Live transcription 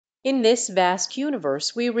In this vast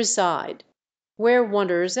universe we reside, where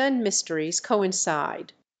wonders and mysteries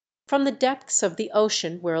coincide, from the depths of the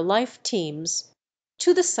ocean where life teems,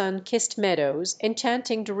 to the sun–kissed meadows'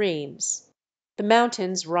 enchanting dreams. The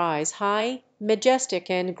mountains rise high,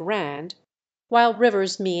 majestic, and grand, while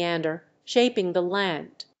rivers meander, shaping the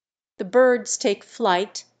land. The birds take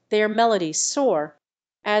flight, their melodies soar,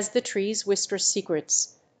 as the trees whisper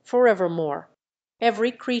secrets forevermore.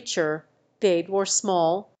 Every creature, big or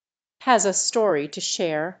small, has a story to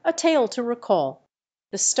share, a tale to recall.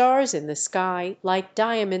 The stars in the sky, like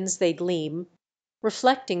diamonds they gleam,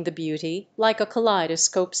 reflecting the beauty, like a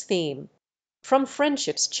kaleidoscope's theme. From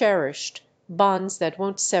friendships cherished, bonds that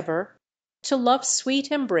won't sever, to love's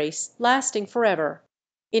sweet embrace lasting forever.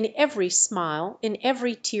 In every smile, in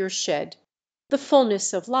every tear shed, the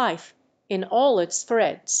fulness of life in all its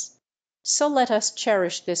threads. So let us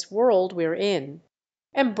cherish this world we're in,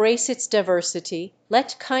 embrace its diversity,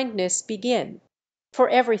 let kindness begin. For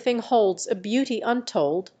everything holds a beauty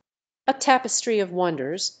untold, a tapestry of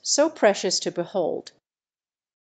wonders so precious to behold.